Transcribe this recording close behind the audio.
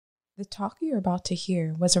The talk you're about to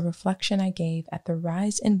hear was a reflection I gave at the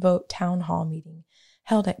Rise and Vote Town Hall meeting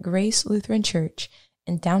held at Grace Lutheran Church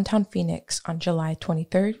in downtown Phoenix on July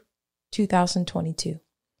 23, 2022.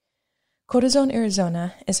 Corazon,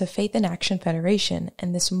 Arizona is a faith in action federation,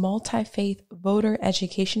 and this multi-faith voter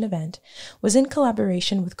education event was in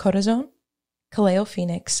collaboration with Corazon, Kaleo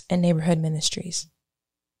Phoenix, and Neighborhood Ministries.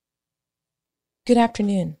 Good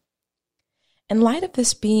afternoon. In light of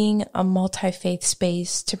this being a multi-faith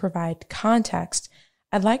space to provide context,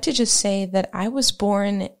 I'd like to just say that I was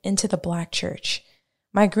born into the Black church.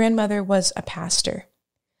 My grandmother was a pastor.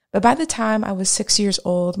 But by the time I was 6 years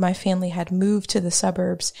old, my family had moved to the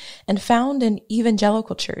suburbs and found an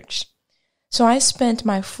evangelical church. So I spent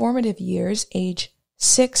my formative years, age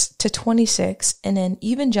 6 to 26, in an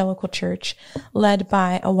evangelical church led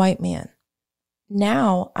by a white man.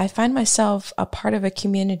 Now I find myself a part of a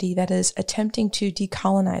community that is attempting to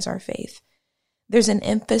decolonize our faith. There's an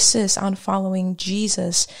emphasis on following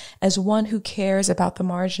Jesus as one who cares about the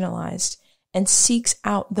marginalized and seeks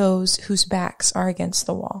out those whose backs are against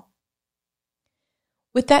the wall.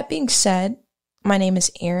 With that being said, my name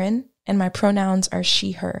is Erin and my pronouns are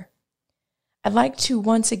she, her. I'd like to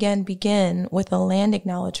once again begin with a land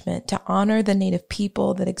acknowledgement to honor the Native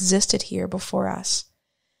people that existed here before us.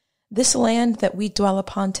 This land that we dwell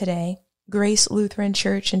upon today, Grace Lutheran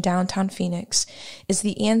Church in downtown Phoenix, is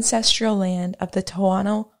the ancestral land of the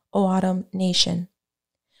Tohono O'odham Nation.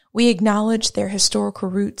 We acknowledge their historical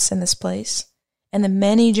roots in this place and the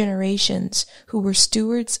many generations who were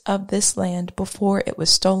stewards of this land before it was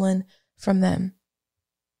stolen from them.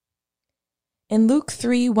 In Luke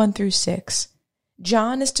 3:1-6,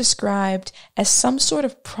 John is described as some sort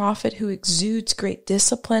of prophet who exudes great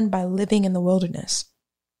discipline by living in the wilderness.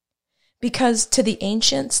 Because to the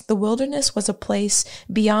ancients, the wilderness was a place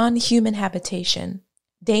beyond human habitation,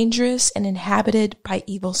 dangerous and inhabited by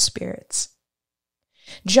evil spirits.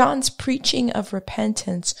 John's preaching of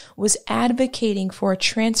repentance was advocating for a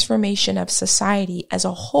transformation of society as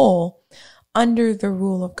a whole under the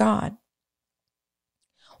rule of God,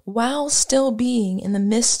 while still being in the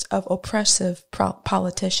midst of oppressive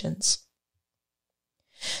politicians.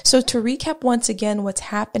 So to recap once again what's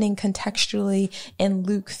happening contextually in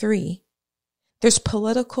Luke 3, there's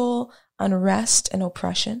political unrest and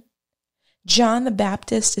oppression. John the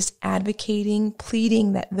Baptist is advocating,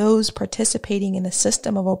 pleading that those participating in a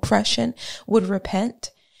system of oppression would repent,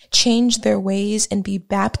 change their ways, and be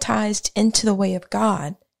baptized into the way of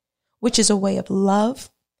God, which is a way of love,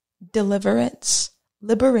 deliverance,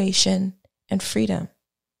 liberation, and freedom.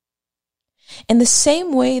 In the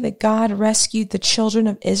same way that God rescued the children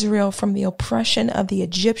of Israel from the oppression of the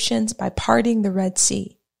Egyptians by parting the Red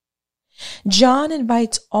Sea, John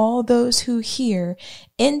invites all those who hear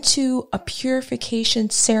into a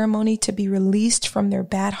purification ceremony to be released from their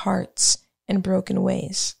bad hearts and broken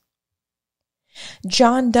ways.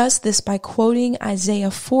 John does this by quoting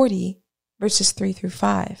Isaiah 40, verses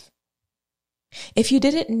 3-5. If you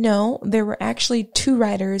didn't know, there were actually two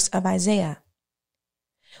writers of Isaiah.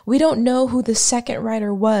 We don't know who the second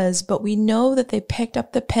writer was, but we know that they picked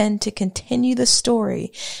up the pen to continue the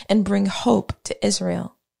story and bring hope to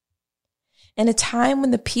Israel. In a time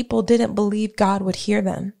when the people didn't believe God would hear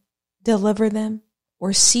them, deliver them,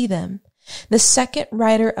 or see them, the second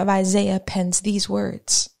writer of Isaiah pens these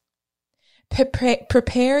words: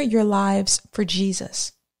 Prepare your lives for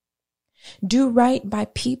Jesus. Do right by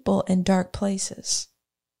people in dark places.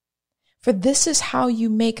 For this is how you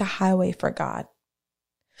make a highway for God.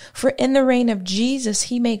 For in the reign of Jesus,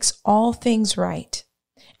 he makes all things right.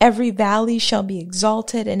 Every valley shall be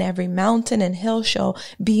exalted, and every mountain and hill shall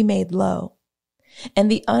be made low.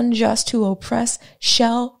 And the unjust who oppress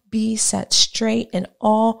shall be set straight, and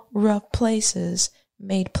all rough places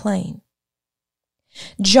made plain.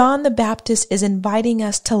 John the Baptist is inviting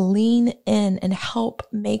us to lean in and help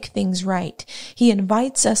make things right. He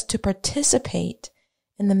invites us to participate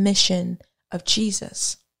in the mission of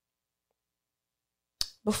Jesus.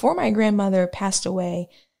 Before my grandmother passed away,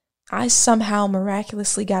 I somehow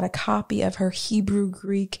miraculously got a copy of her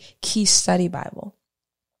Hebrew-Greek Key Study Bible.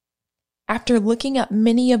 After looking up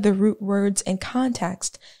many of the root words and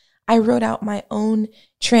context, I wrote out my own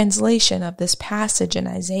translation of this passage in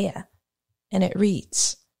Isaiah, and it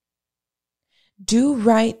reads, Do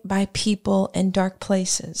right by people in dark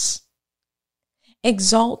places.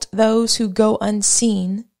 Exalt those who go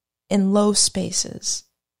unseen in low spaces.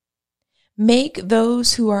 Make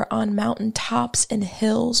those who are on mountain tops and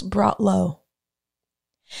hills brought low.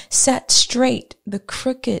 Set straight the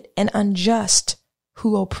crooked and unjust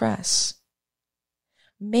who oppress.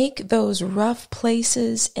 Make those rough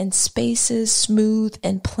places and spaces smooth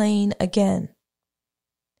and plain again.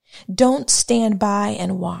 Don't stand by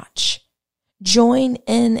and watch. Join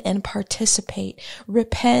in and participate.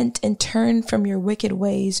 Repent and turn from your wicked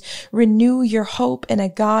ways. Renew your hope in a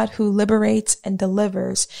God who liberates and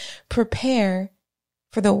delivers. Prepare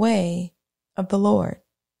for the way of the Lord.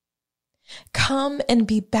 Come and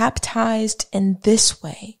be baptized in this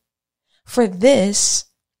way, for this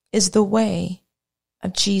is the way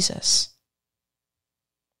of Jesus.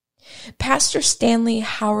 Pastor Stanley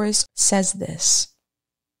Hauerwas says this: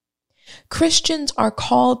 Christians are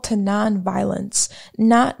called to nonviolence,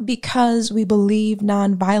 not because we believe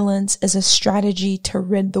nonviolence is a strategy to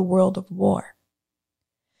rid the world of war,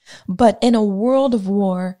 but in a world of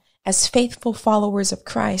war, as faithful followers of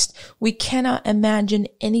Christ, we cannot imagine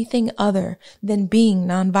anything other than being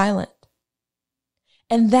nonviolent.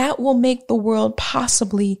 And that will make the world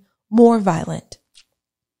possibly more violent,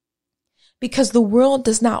 because the world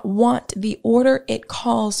does not want the order it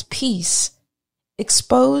calls peace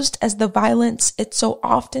exposed as the violence it so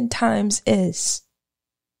oftentimes is.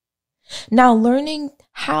 Now, learning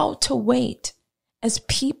how to wait as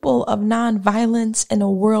people of nonviolence in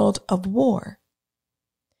a world of war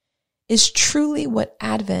is truly what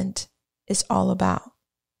Advent is all about.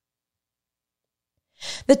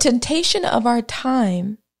 The temptation of our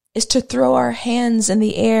time is to throw our hands in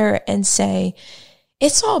the air and say,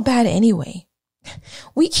 it's all bad anyway.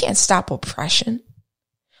 We can't stop oppression.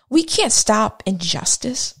 We can't stop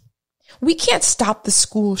injustice. We can't stop the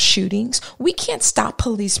school shootings. We can't stop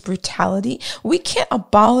police brutality. We can't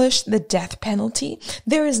abolish the death penalty.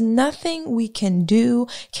 There is nothing we can do.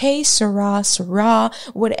 Que sera, sera.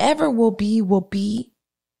 Whatever will be, will be.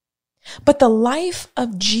 But the life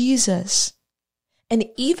of Jesus and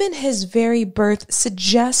even his very birth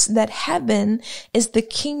suggests that heaven is the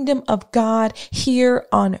kingdom of God here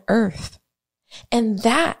on earth. And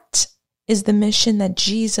that is the mission that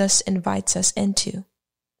Jesus invites us into.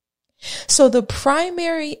 So the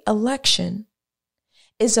primary election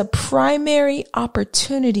is a primary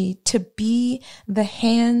opportunity to be the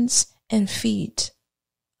hands and feet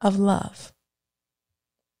of love.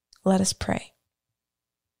 Let us pray.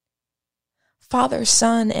 Father,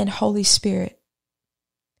 Son, and Holy Spirit,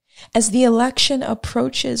 as the election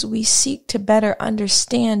approaches, we seek to better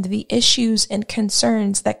understand the issues and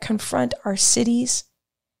concerns that confront our cities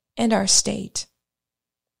and our state.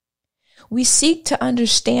 We seek to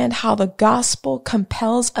understand how the gospel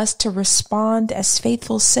compels us to respond as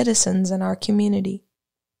faithful citizens in our community.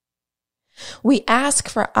 We ask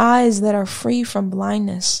for eyes that are free from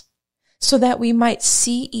blindness, so that we might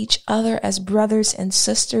see each other as brothers and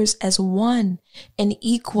sisters, as one and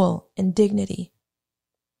equal in dignity,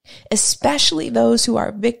 especially those who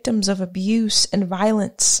are victims of abuse and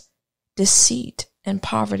violence, deceit and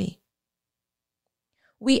poverty.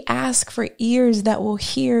 We ask for ears that will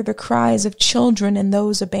hear the cries of children and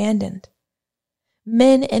those abandoned,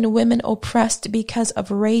 men and women oppressed because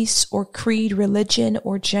of race or creed, religion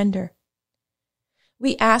or gender.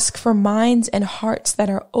 We ask for minds and hearts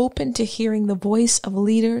that are open to hearing the voice of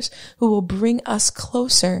leaders who will bring us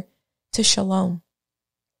closer to shalom.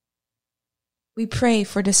 We pray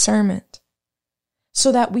for discernment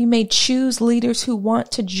so that we may choose leaders who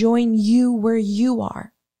want to join you where you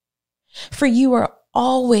are. For you are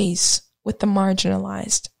always with the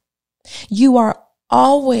marginalized. You are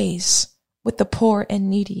always with the poor and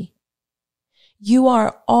needy. You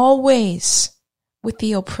are always with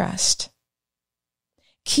the oppressed.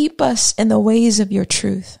 Keep us in the ways of your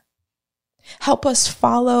truth. Help us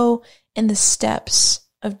follow in the steps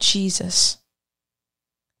of Jesus.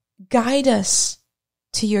 Guide us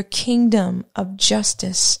to your kingdom of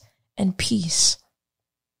justice and peace.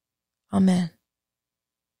 Amen.